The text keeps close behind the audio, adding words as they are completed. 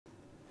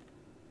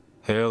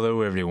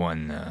Hello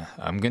everyone,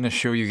 I'm going to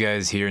show you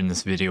guys here in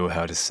this video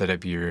how to set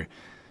up your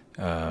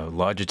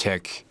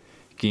Logitech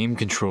Game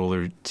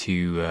Controller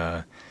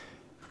to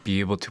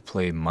be able to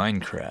play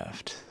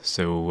Minecraft.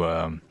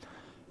 So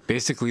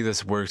basically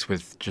this works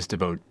with just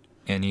about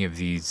any of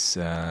these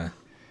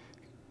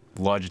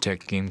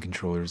Logitech Game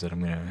Controllers that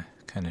I'm going to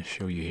kind of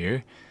show you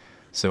here.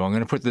 So I'm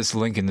going to put this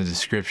link in the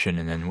description,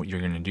 and then what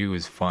you're going to do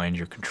is find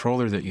your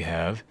controller that you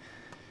have.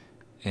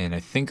 And I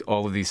think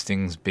all of these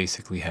things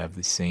basically have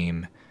the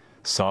same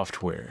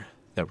software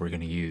that we're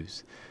going to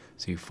use.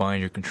 So you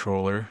find your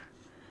controller,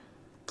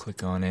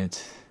 click on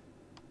it,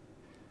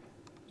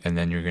 and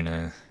then you're going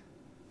to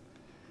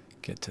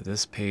get to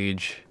this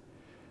page.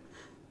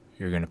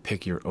 You're going to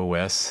pick your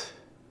OS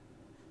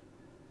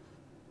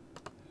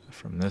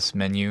from this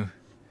menu,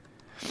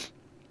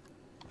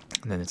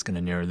 and then it's going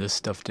to narrow this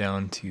stuff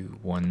down to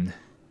one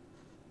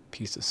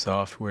piece of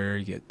software.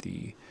 You get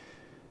the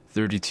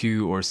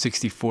 32 or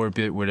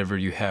 64-bit, whatever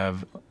you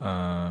have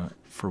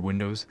for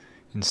Windows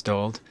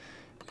installed,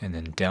 and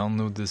then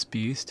download this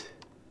beast.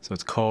 So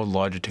it's called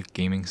Logitech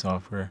Gaming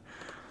Software.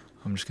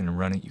 I'm just going to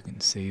run it. You can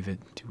save it,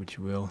 do what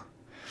you will.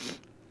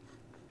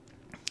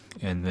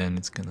 And then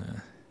it's going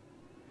to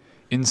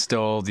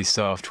install the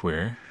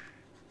software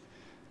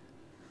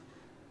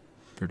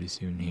pretty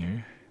soon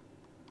here.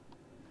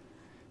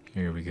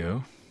 Here we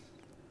go.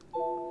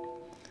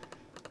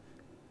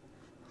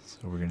 So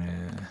we're going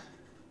to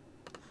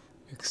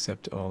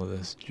accept all of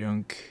this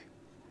junk,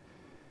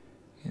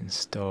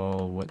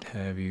 install what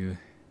have you.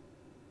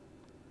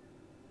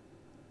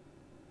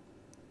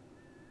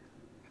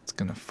 It's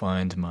gonna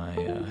find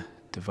my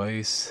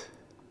device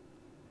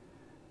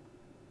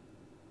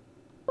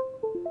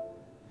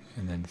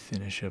and then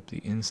finish up the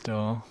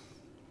install.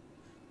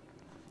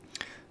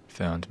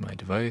 Found my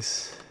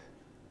device,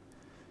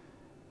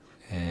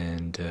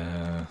 and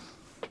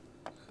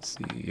let's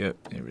see, yep,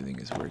 everything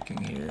is working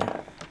here.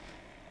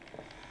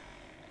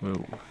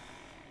 Whoa.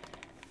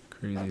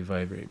 Crazy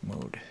vibrate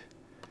mode.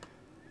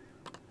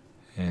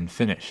 And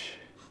finish.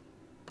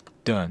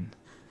 Done.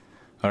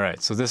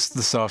 Alright, so this is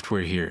the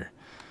software here.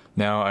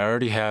 Now, I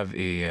already have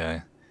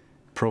a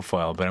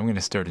profile, but I'm going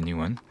to start a new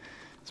one.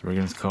 So we're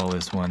going to call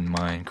this one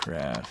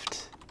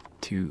Minecraft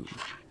 2.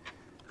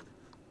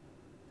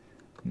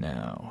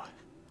 Now,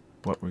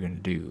 what we're going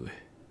to do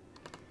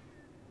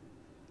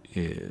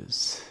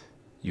is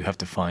you have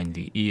to find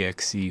the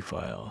exe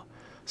file.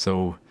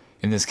 So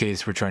in this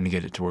case, we're trying to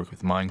get it to work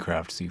with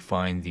Minecraft, so you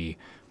find the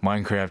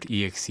Minecraft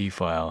exe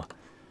file,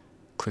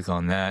 click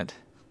on that,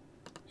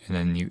 and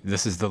then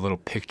this is the little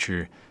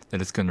picture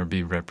that it's going to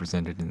be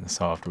represented in the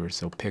software,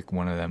 so pick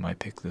one of them. I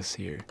pick this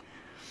here.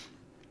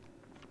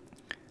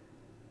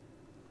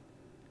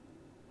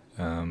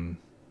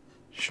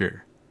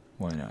 Sure,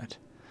 why not?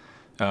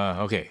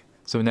 Okay,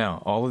 so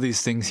now all of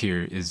these things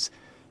here is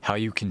how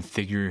you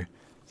configure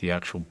the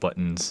actual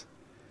buttons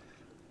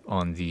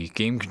on the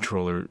game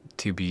controller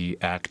to be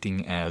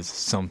acting as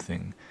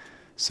something.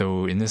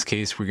 So in this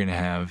case, we're going to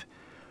have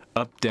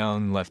up,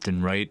 down, left,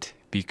 and right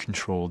be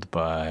controlled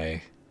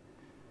by,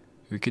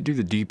 we could do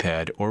the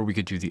D-pad or we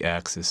could do the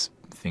axis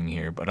thing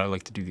here, but I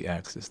like to do the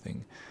axis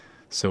thing.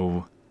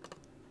 So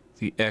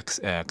the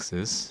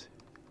x-axis,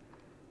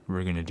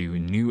 we're going to do a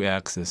new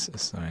axis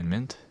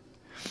assignment.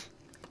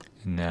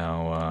 And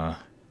now,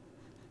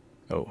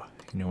 oh,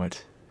 you know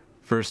what?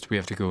 First we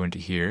have to go into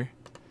here,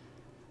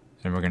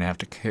 and we're going to have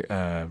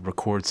to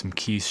record some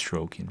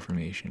keystroke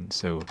information.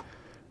 So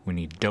we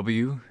need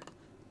W,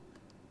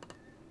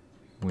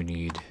 we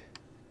need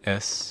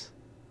S,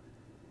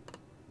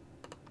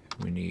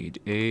 we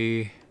need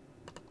A,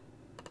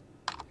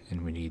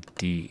 and we need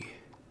D.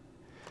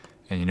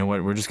 And you know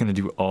what? We're just going to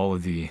do all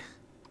of the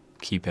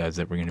keypads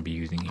that we're going to be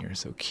using here.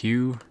 So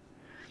Q,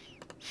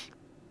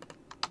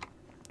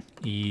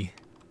 E,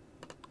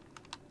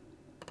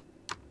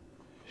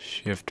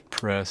 Shift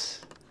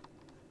press,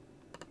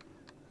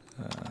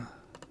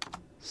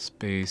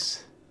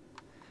 space.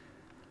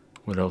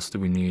 What else do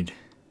we need?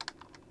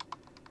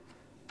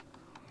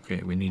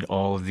 Okay, we need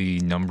all of the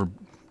number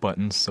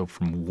buttons, so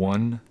from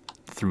 1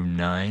 through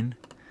 9.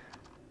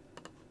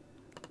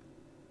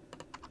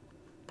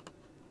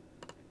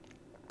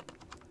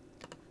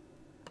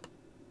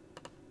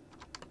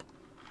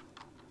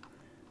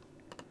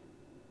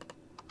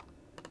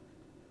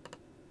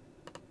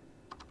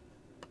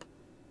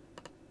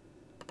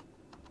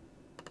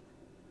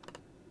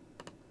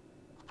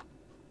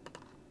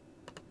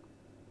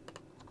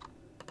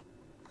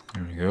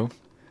 There we go.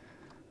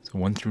 So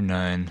 1 through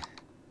 9.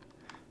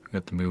 We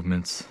got the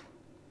movements.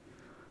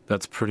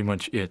 That's pretty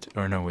much it.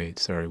 Or no, wait,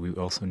 sorry. We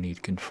also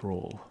need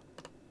control.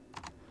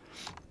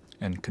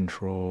 And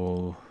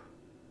control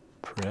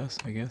press,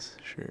 I guess?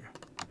 Sure.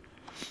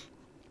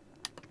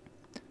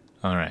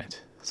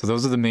 Alright. So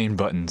those are the main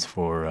buttons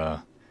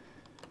for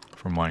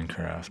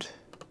Minecraft.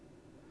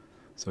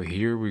 So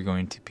here we're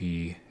going to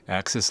be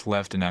axis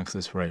left and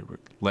axis right.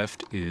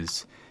 Left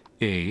is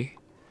A.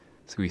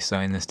 So we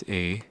assign this to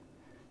A.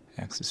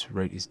 Axis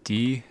right is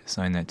D.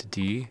 Assign that to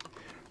D.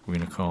 We're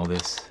going to call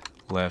this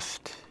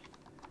left,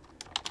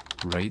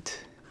 right.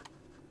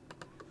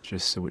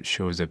 just so it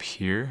shows up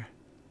here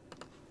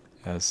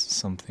as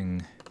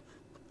something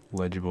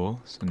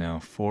legible. So now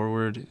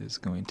forward is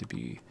going to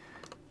be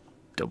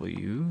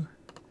W,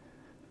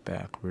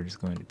 backward is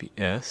going to be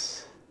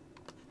S.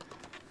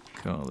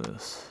 Call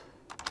this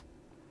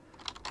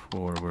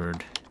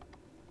forward,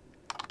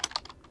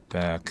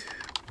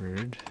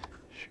 backward,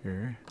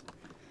 sure.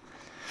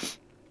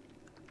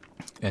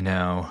 And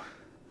now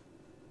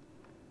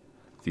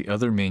the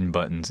other main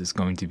buttons is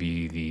going to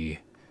be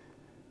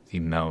the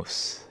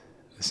mouse,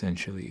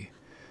 essentially.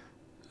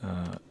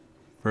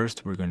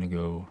 First, we're going to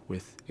go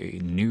with a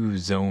new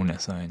zone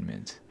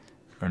assignment.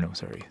 Or no,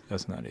 sorry,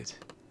 that's not it.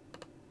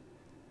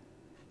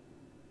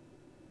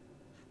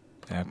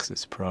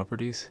 Axis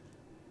properties.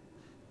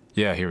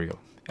 Yeah, here we go.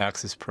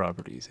 Axis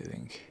properties, I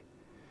think.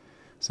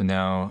 So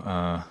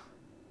now,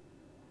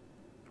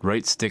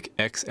 right stick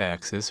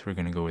X-axis, we're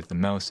going to go with the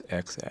mouse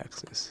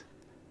X-axis.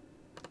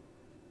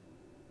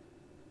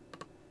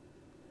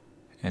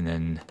 And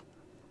then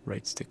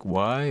right stick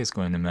Y is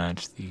going to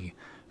match the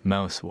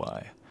mouse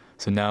Y.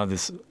 So now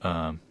this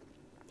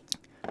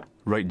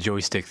right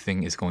joystick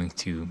thing is going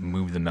to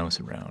move the mouse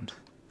around.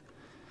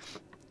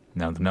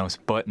 Now the mouse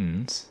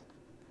buttons,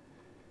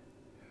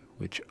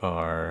 which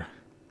are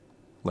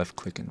left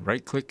click and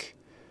right click,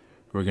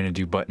 we're going to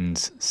do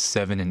buttons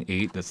 7 and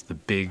 8. That's the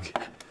big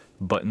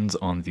buttons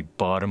on the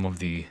bottom of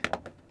the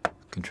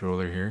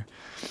controller here.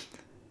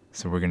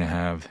 So we're going to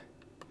have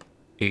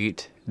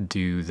 8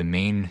 do the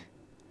main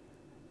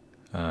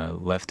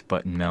left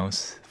button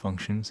mouse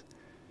functions,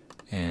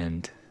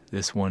 and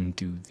this one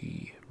do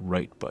the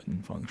right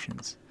button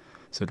functions.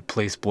 So to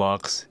place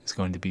blocks is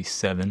going to be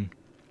 7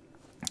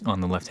 on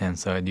the left hand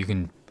side. You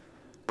can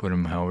put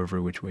them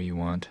however which way you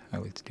want. I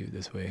like to do it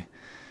this way.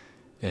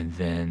 And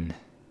then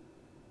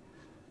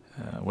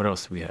what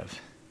else do we have?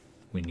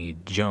 We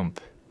need jump.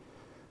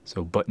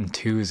 So button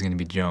 2 is going to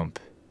be jump,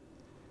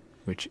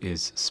 which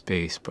is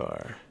space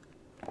bar.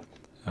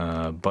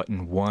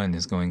 Button 1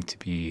 is going to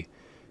be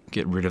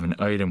get rid of an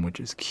item, which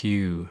is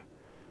Q.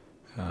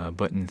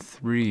 Button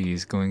 3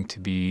 is going to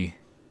be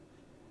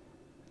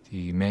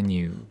the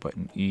menu,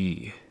 button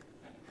E.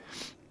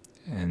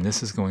 And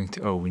this is going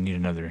to, oh, we need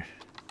another.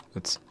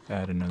 Let's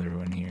add another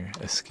one here,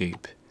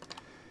 escape,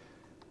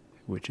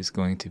 which is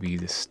going to be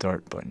the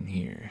start button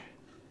here.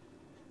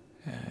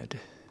 Add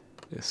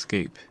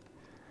escape.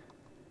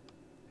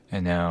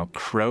 And now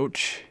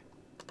crouch,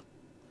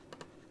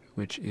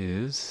 which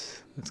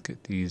is, let's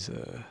get these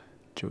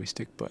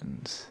joystick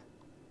buttons.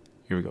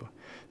 Here we go.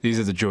 These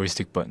are the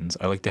joystick buttons.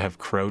 I like to have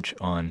crouch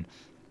on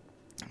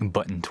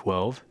button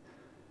 12.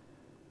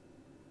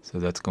 So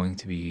that's going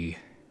to be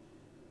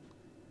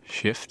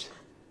shift,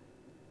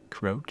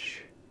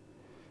 crouch.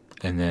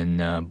 And then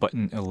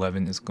button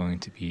 11 is going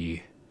to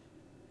be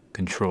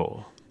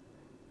control,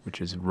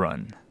 which is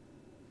run.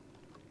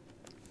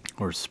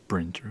 Or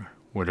sprint, or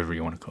whatever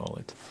you want to call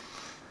it.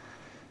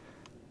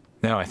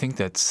 Now, I think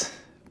that's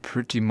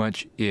pretty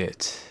much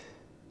it.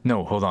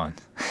 No, hold on.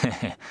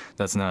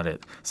 That's not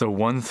it. So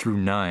 1 through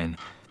 9,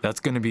 that's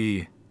going to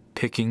be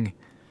picking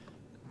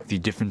the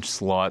different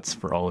slots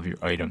for all of your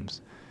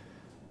items.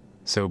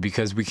 So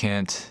because we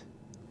can't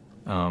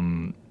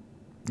we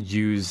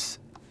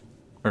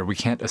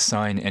can't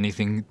assign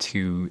anything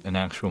to an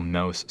actual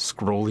mouse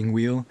scrolling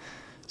wheel,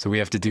 so we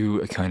have to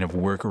do a kind of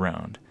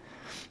workaround.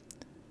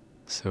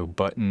 So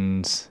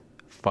buttons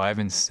 5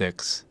 and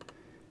 6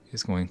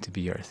 is going to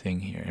be our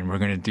thing here, and we're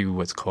going to do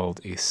what's called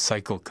a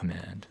cycle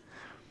command.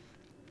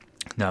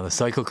 Now the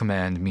cycle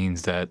command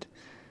means that,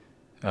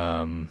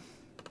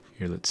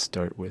 here let's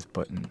start with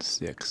button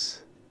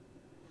 6.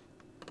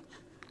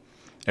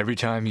 Every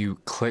time you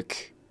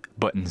click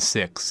button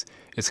 6,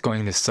 it's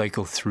going to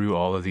cycle through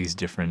all of these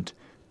different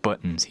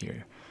buttons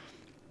here.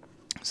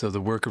 So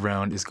the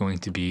workaround is going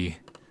to be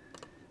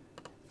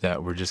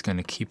that we're just going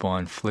to keep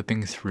on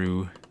flipping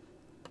through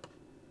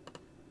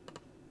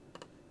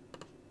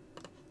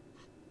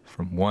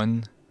from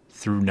 1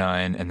 through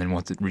 9, and then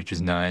once it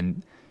reaches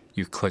 9,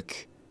 you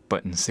click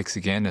button 6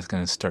 again. It's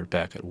going to start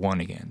back at 1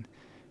 again,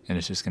 and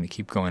it's just going to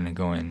keep going and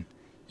going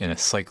in a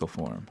cycle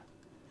form.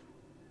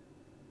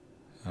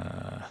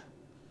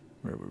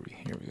 Where were we?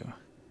 Here we go.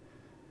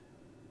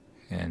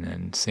 And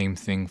then same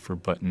thing for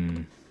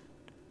button.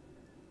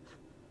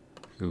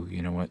 Ooh,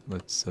 you know what?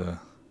 Let's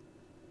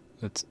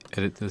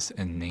edit this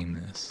and name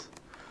this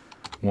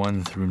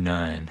 1 through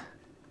 9.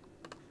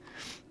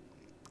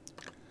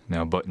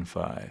 Now button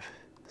 5,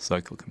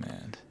 cycle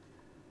command.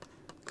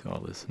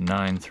 Call this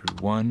 9 through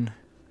 1,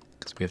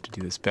 because we have to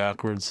do this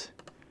backwards.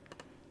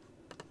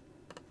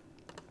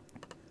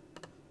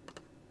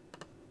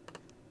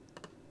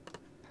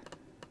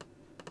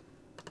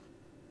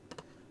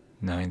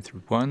 Nine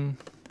through 1,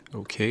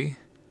 okay.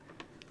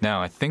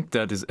 Now I think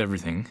that is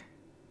everything.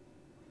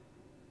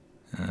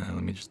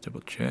 Let me just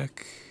double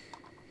check.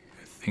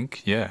 I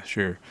think, yeah,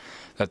 sure.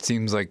 That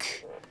seems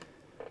like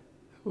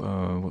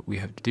what we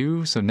have to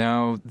do. So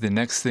now the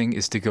next thing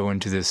is to go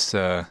into this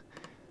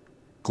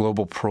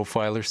global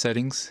profiler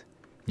settings.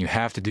 You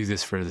have to do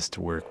this for this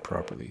to work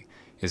properly.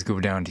 Is go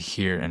down to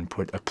here and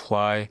put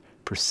apply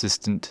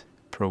persistent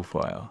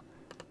profile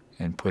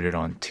and put it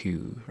on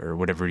 2 or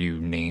whatever you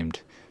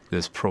named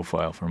this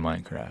profile for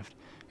Minecraft,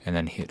 and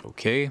then hit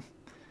OK,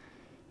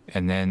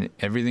 and then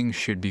everything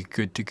should be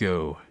good to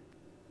go.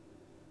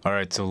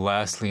 Alright, so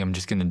lastly, I'm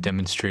just going to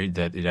demonstrate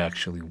that it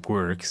actually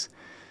works.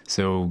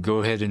 So go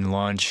ahead and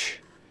launch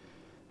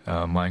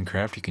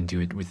Minecraft. You can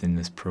do it within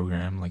this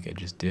program like I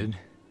just did,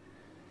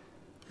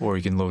 or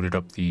you can load it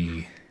up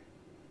the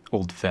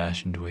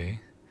old-fashioned way.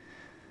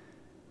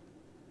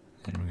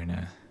 And we're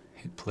gonna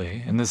hit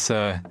play. And this,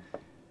 right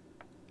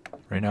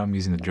now I'm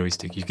using the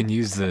joystick. You can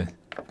use the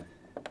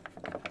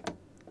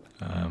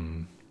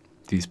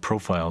these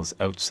profiles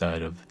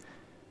outside of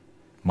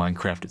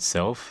Minecraft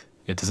itself.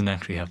 It doesn't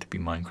actually have to be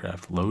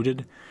Minecraft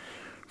loaded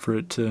for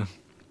it to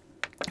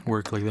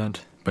work like that.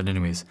 But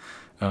anyways,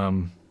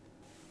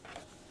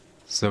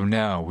 so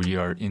now we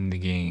are in the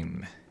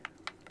game.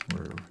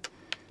 We're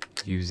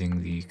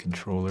using the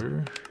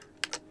controller.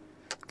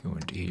 Go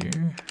into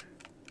here,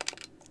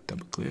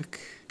 double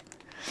click,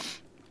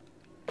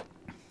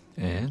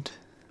 and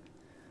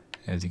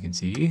as you can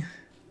see,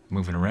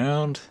 moving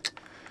around,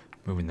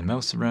 moving the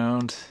mouse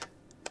around.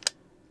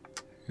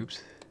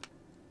 Oops.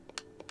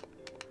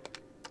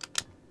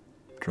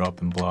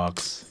 Dropping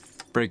blocks,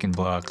 breaking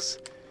blocks,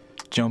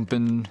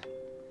 jumping,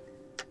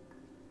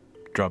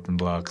 dropping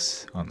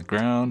blocks on the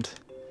ground,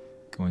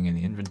 going in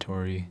the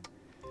inventory,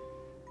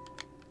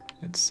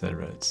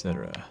 etc.,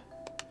 etc.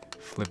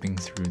 Flipping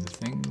through the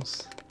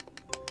things,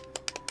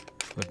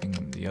 flipping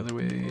them the other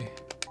way.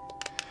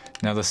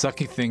 Now the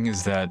sucky thing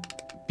is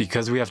that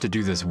because we have to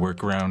do this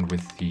workaround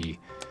with the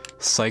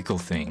cycle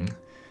thing,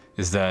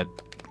 is that,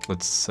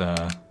 let's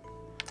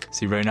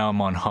see, right now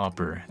I'm on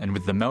hopper, and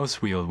with the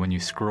mouse wheel, when you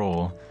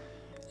scroll,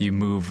 you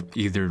move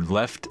either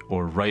left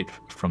or right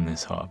from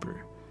this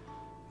hopper.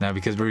 Now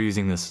because we're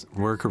using this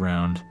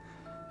workaround,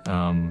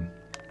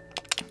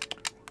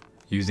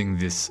 using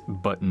this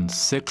button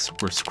 6,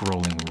 we're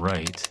scrolling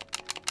right.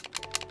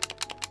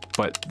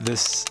 But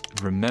this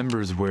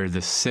remembers where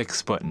the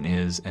 6 button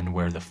is and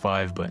where the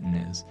 5 button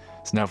is.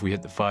 So now if we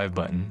hit the 5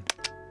 button,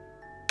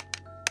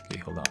 okay,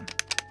 hold on.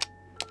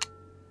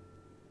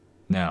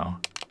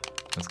 Now,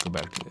 let's go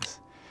back to this.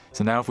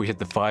 So now if we hit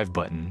the 5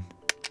 button,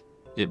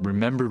 it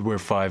remembered where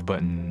 5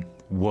 button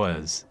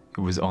was.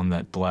 It was on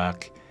that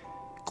black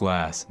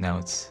glass. Now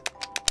it's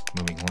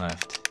moving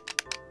left.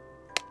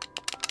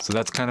 So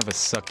that's kind of a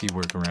sucky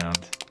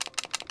workaround,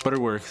 but it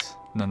works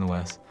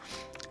nonetheless.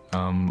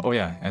 Oh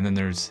yeah, and then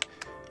there's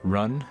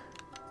run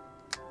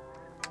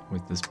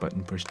with this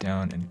button pushed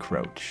down and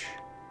crouch.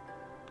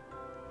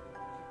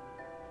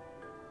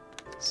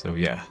 So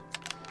yeah,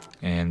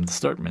 and the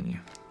start menu.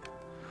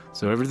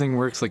 So everything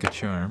works like a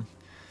charm.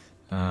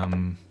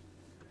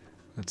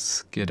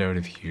 Let's get out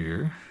of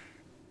here.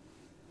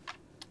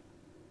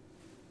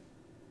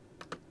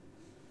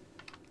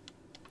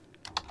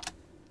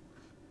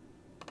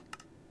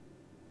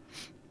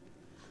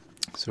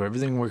 So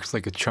everything works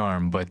like a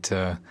charm, but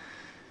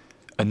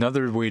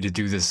another way to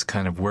do this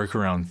kind of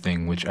workaround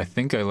thing, which I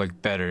think I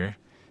like better,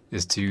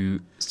 is to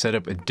set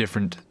up a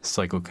different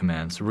cycle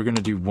command. So we're going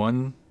to do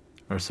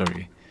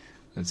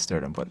let's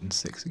start on button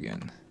 6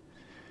 again.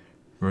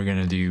 We're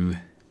going to do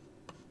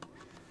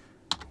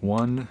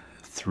 1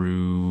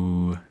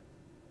 through,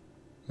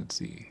 let's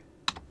see,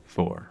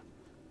 4.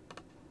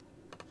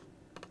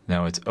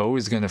 Now it's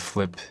always going to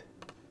flip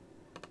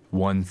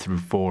 1 through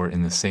 4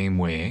 in the same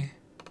way.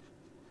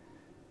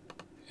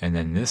 And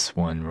then this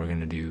one, we're going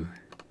to do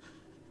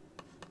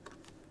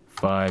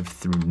 5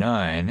 through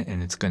 9,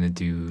 and it's going to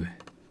do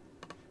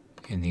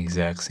in the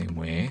exact same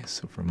way,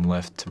 so from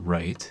left to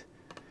right.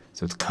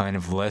 So it's kind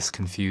of less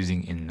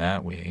confusing in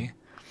that way.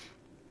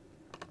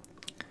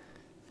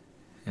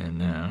 And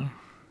now,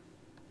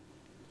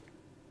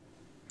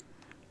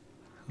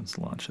 let's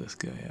launch this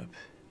guy up,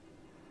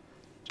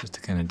 just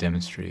to kind of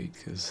demonstrate,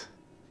 because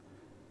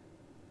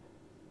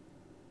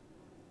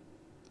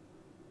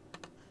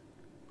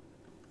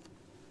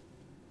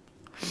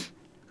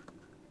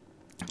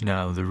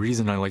now, the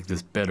reason I like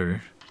this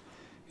better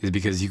is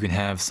because you can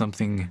have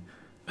something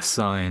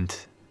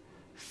assigned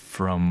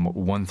from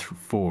 1 through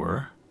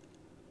 4.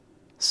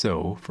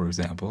 So, for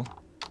example,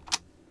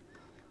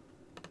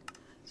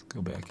 let's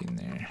go back in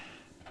there.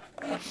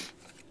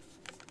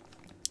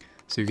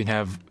 So you can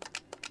have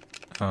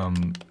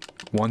 1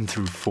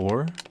 through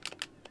 4,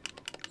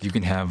 you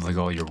can have like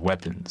all your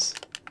weapons.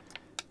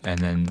 And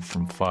then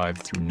from 5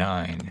 through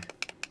 9,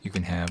 you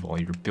can have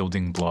all your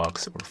building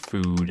blocks or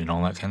food and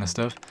all that kind of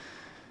stuff.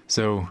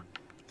 So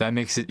that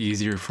makes it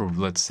easier for,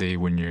 let's say,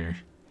 when you're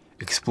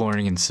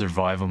exploring in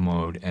survival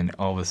mode and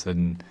all of a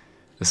sudden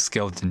a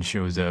skeleton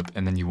shows up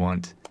and then you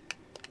want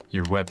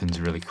your weapons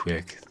really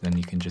quick. Then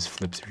you can just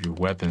flip through your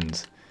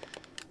weapons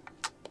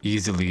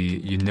easily.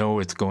 You know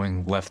it's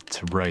going left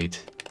to right,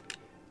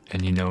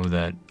 and you know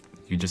that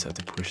you just have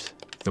to push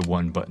the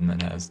one button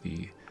that has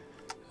the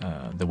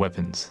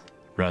weapons,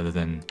 rather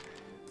than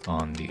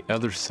on the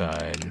other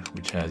side,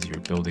 which has your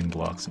building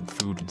blocks and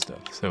food and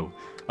stuff. So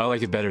I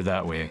like it better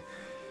that way.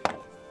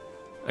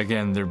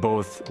 Again, they're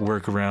both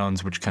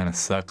workarounds, which kind of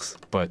sucks,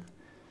 but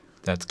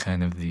that's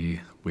kind of the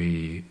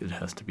way it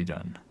has to be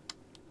done.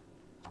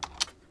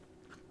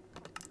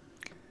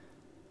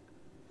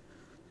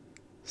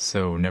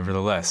 So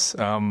nevertheless,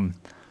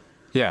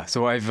 yeah,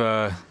 so I've,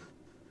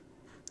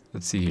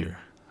 let's see here.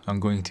 I'm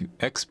going to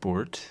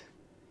export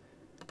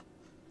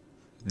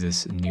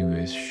this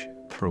newish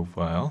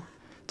profile.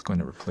 It's going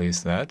to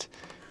replace that.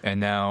 And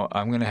now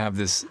I'm going to have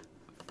this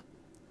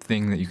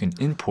thing that you can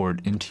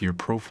import into your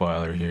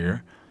profiler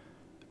here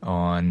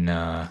on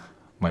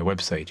my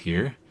website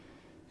here.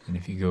 And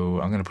if you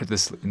go, I'm going to put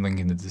this link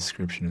in the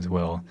description as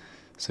well.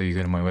 So you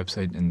go to my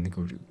website and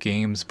go to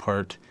games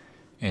part,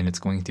 and it's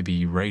going to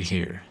be right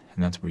here.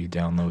 And that's where you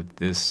download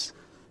this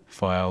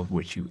file,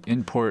 which you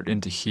import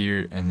into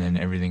here, and then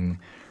everything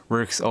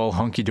works all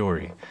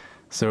hunky-dory.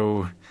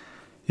 So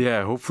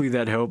yeah, hopefully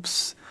that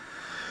helps.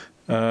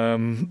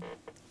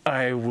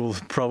 I will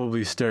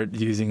probably start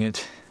using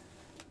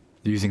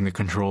the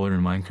controller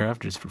in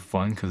Minecraft just for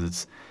fun, because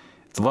it's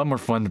a lot more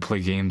fun to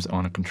play games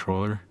on a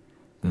controller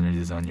than it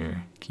is on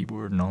your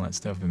keyboard and all that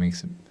stuff. It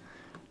makes it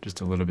just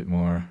a little bit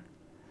more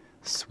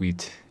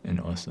sweet and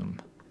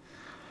awesome.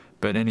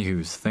 But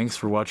anywho's, thanks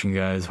for watching,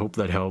 guys. Hope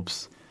that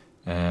helps.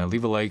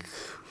 Leave a like,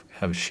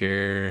 have a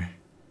share,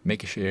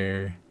 make a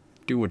share,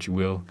 do what you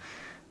will,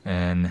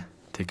 and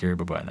take care.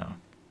 Bye-bye now.